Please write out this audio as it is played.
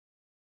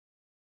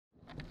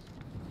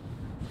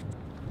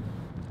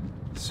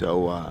So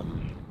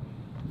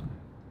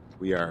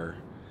we're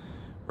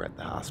at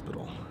the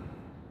hospital.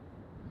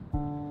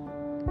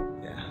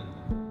 Yeah.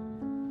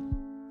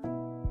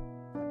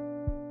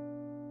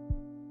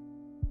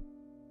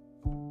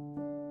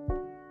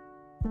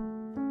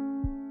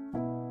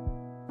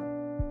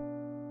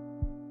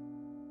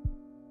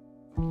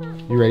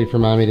 You ready for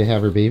mommy to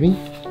have her baby?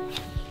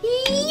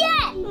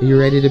 Yeah. Are you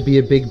ready to be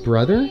a big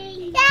brother?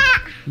 Yeah.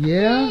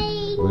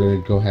 Yeah? We're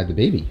gonna go have the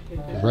baby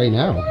right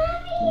now.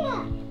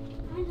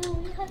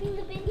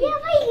 Yeah,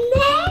 right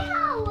now.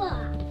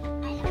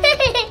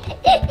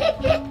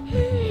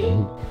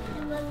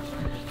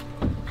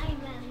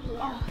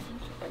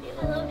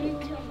 I love you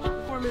too.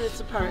 4 minutes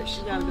apart.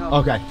 She's gotta go.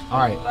 Okay, all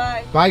right.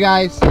 Bye. Bye,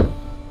 guys.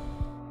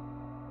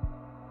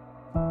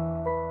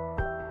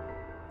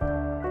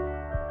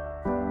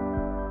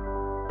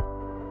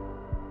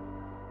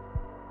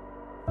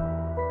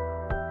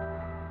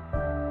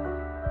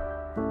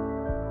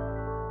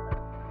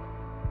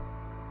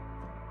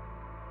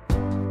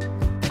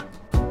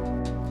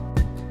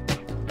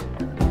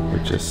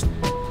 We're just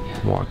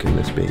walking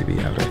this baby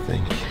out, I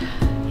think.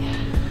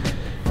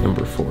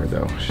 Number 4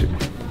 though should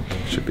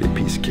be a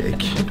piece of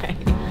cake. Okay.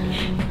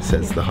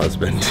 Says the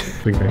husband. I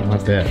think I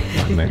lost that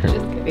on there. Just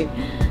kidding. Hey,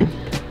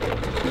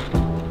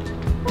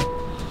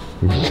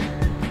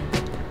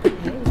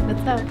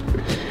 what's up?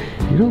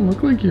 You don't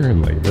look like you're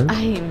in labor.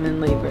 I am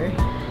in labor.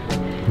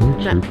 You're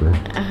a trooper.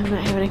 I'm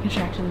not having a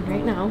contraction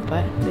right now,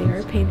 but they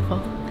are painful.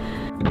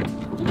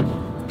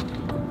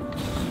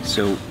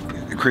 So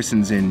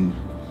Kristen's in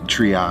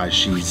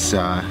triage.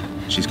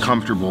 She's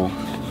comfortable.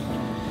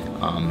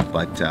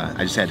 But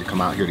I just had to come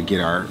out here to get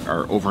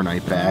our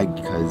overnight bag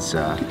because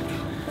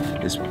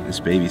this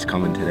baby's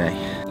coming today.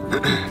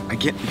 I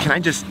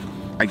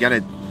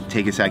gotta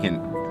take a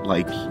second,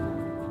 like,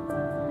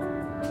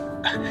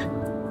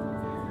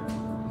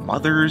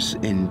 mothers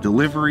and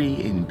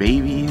delivery and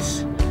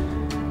babies,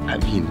 I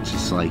mean,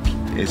 just like,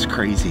 it's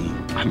crazy.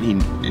 I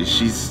mean,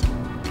 she's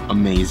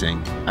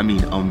amazing. I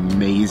mean,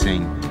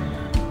 amazing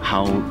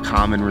how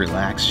calm and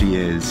relaxed she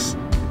is.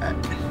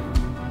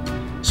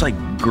 It's like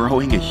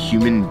growing a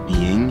human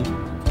being.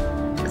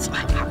 It's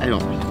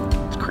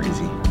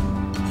crazy.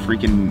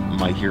 Freaking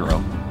my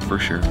hero, for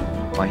sure.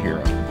 My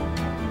hero.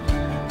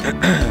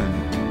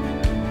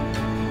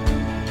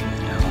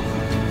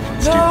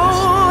 Let's do this.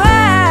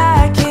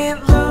 I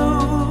can't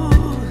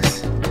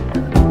lose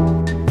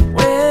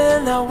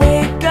when I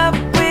wake up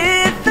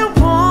with a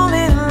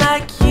woman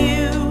like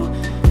you.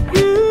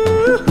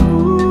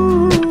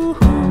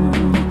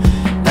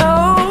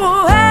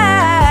 No,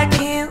 I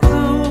can't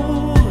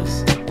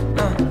lose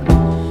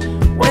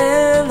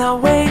when I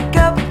wake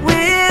up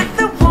with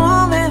a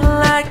woman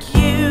like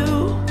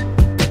you.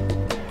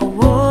 A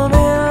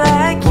woman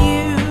like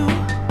you.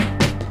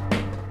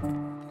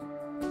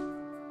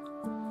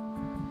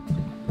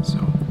 So,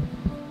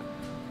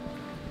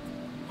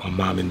 while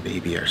mom and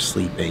baby are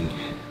sleeping,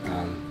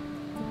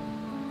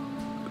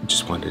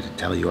 just wanted to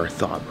tell you our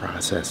thought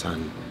process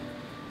on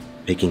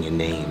picking a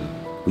name.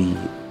 We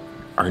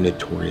are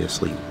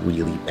notoriously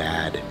really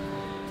bad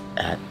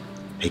at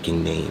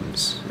picking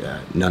names.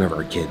 None of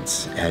our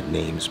kids had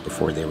names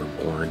before they were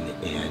born,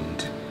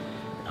 and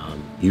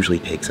usually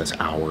takes us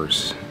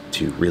hours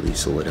to really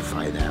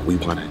solidify that. We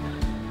want to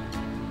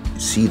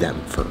see them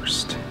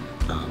first.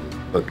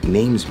 But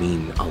names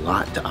mean a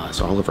lot to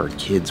us. All of our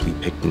kids, we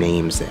picked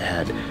names that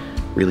had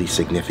really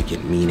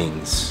significant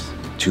meanings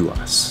to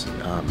us.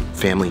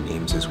 Family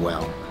names as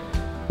well.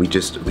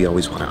 We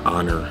always want to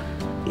honor,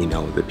 you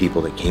know, the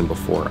people that came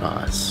before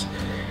us.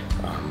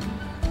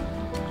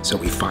 So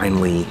we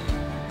finally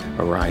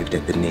arrived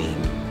at the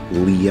name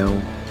Leo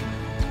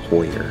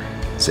Hoyer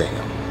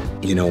Zale.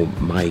 You know,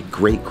 my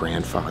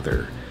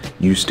great-grandfather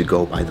used to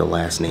go by the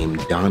last name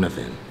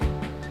Donovan,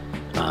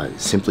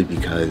 simply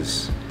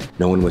because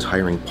no one was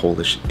hiring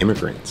Polish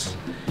immigrants.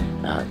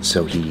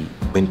 So he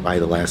went by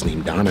the last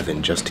name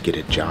Donovan just to get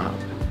a job.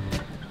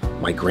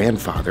 My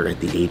grandfather, at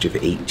the age of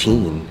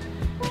 18,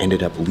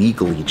 ended up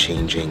legally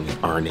changing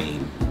our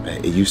name.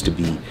 It used to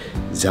be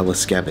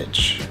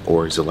Zelaskevich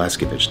or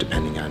Zaleskevich,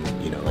 depending on,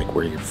 you know, like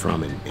where you're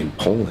from in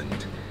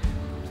Poland.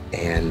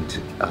 And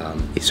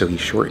so he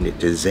shortened it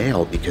to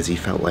Zale because he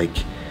felt like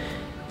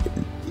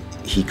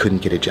he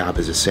couldn't get a job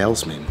as a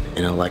salesman,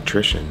 an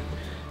electrician,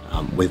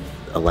 with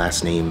a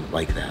last name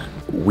like that.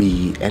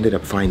 We ended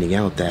up finding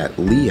out that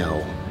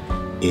Leo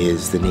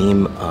is the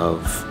name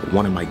of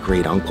one of my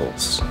great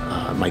uncles,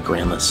 my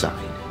grandma's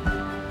side,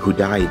 who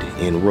died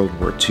in World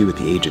War II at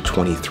the age of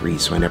 23,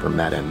 so I never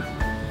met him.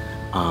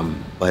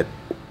 But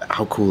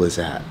how cool is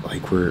that?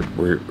 Like,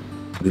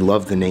 we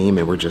love the name,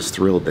 and we're just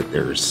thrilled that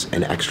there's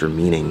an extra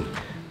meaning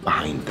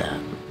behind that.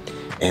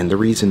 And the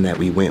reason that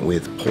we went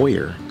with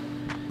Hoyer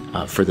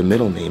for the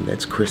middle name,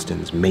 that's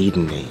Kristen's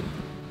maiden name.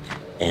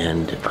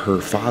 And her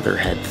father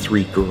had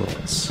 3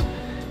 girls,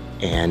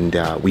 and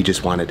we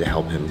just wanted to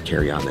help him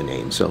carry on the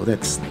name. So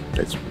that's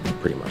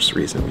pretty much the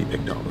reason we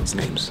picked all those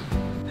names.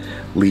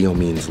 Leo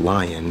means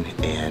lion,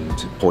 and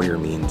Hoyer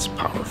means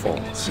powerful,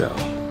 so.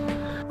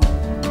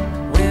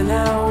 When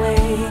I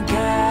wake,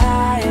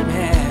 I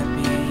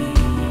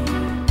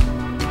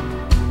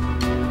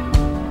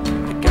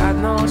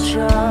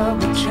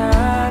trouble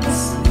trying to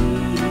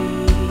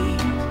sleep,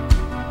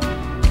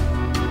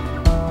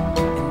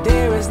 and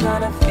there is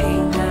not a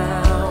thing I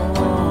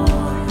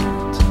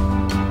want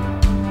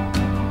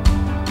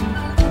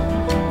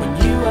when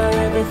you are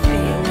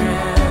everything I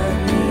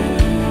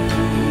need.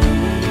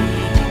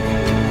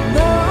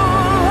 No,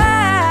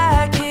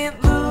 I can't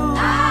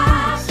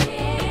lose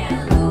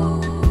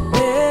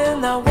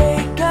when I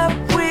wake up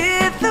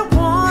with a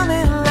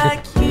woman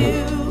like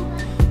you.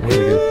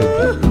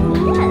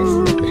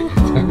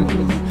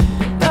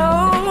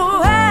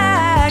 No,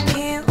 I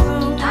can't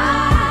lose.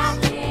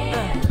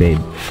 Babe,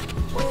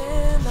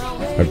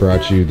 I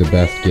brought you the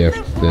best gift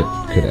that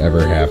could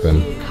ever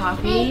happen.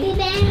 Coffee?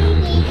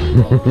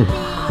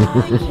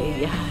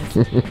 Yes.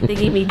 They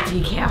gave me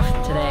decaf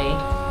today.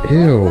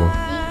 Ew.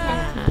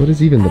 What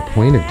is even the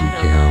point of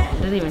decaf? It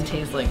doesn't even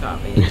taste like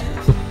coffee.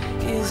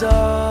 Is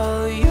all